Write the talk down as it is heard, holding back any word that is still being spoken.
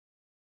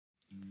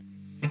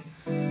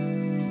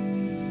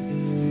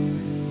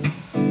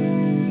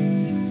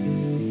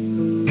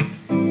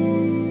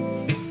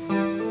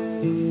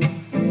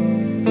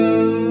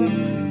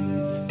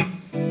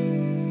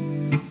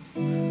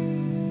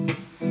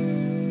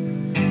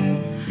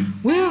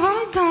We've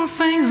all done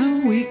things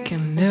that we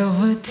can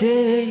never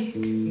take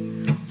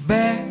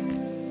back.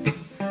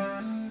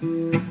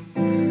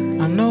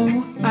 I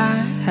know I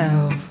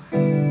have.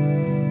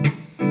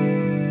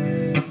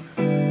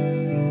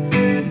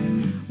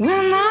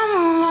 When I'm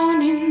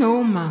alone, you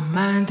know my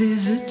mind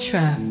is a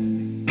trap.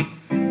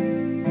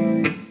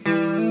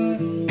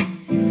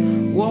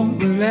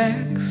 Won't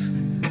relax.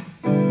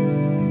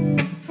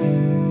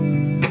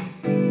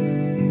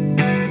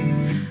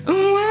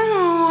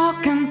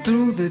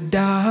 Through the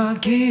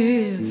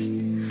darkest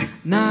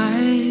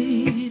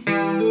night,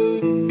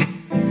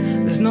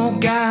 there's no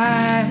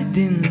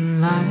guiding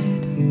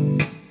light.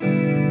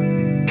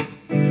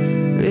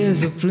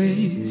 There's a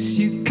place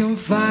you can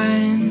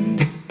find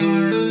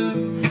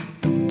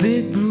the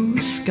big blue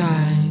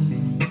sky.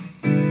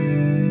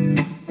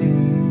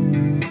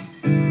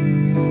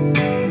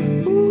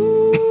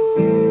 Ooh,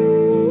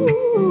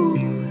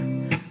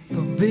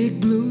 the big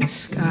blue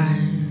sky.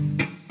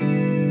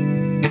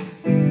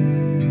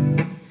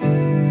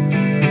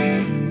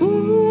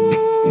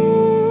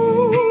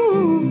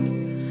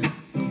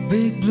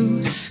 Big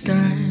blue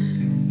sky.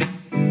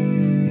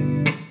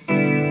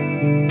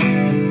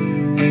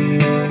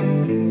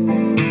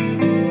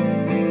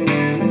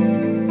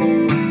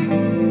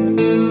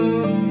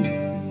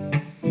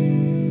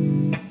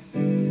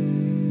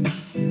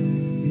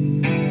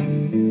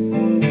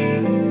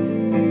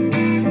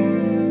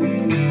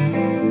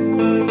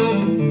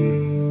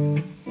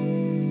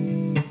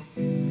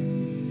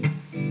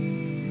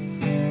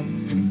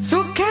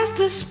 So cast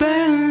a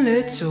spell and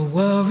let your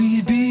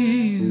worries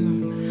be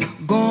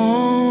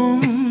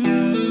gone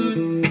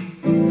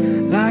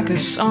like a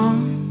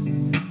song.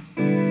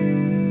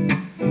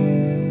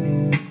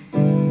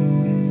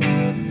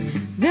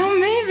 There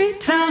may be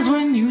times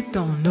when you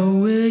don't know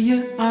where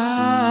you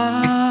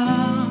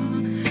are.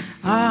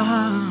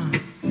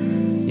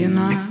 You're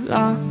not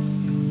lost,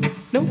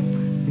 nope.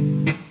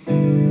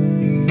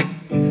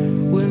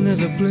 When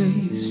there's a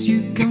place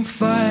you can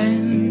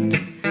find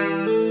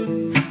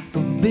the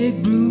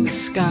big blue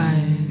sky.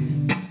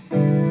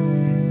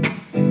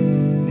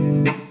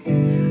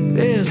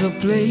 There's a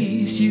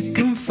place you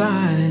can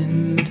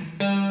find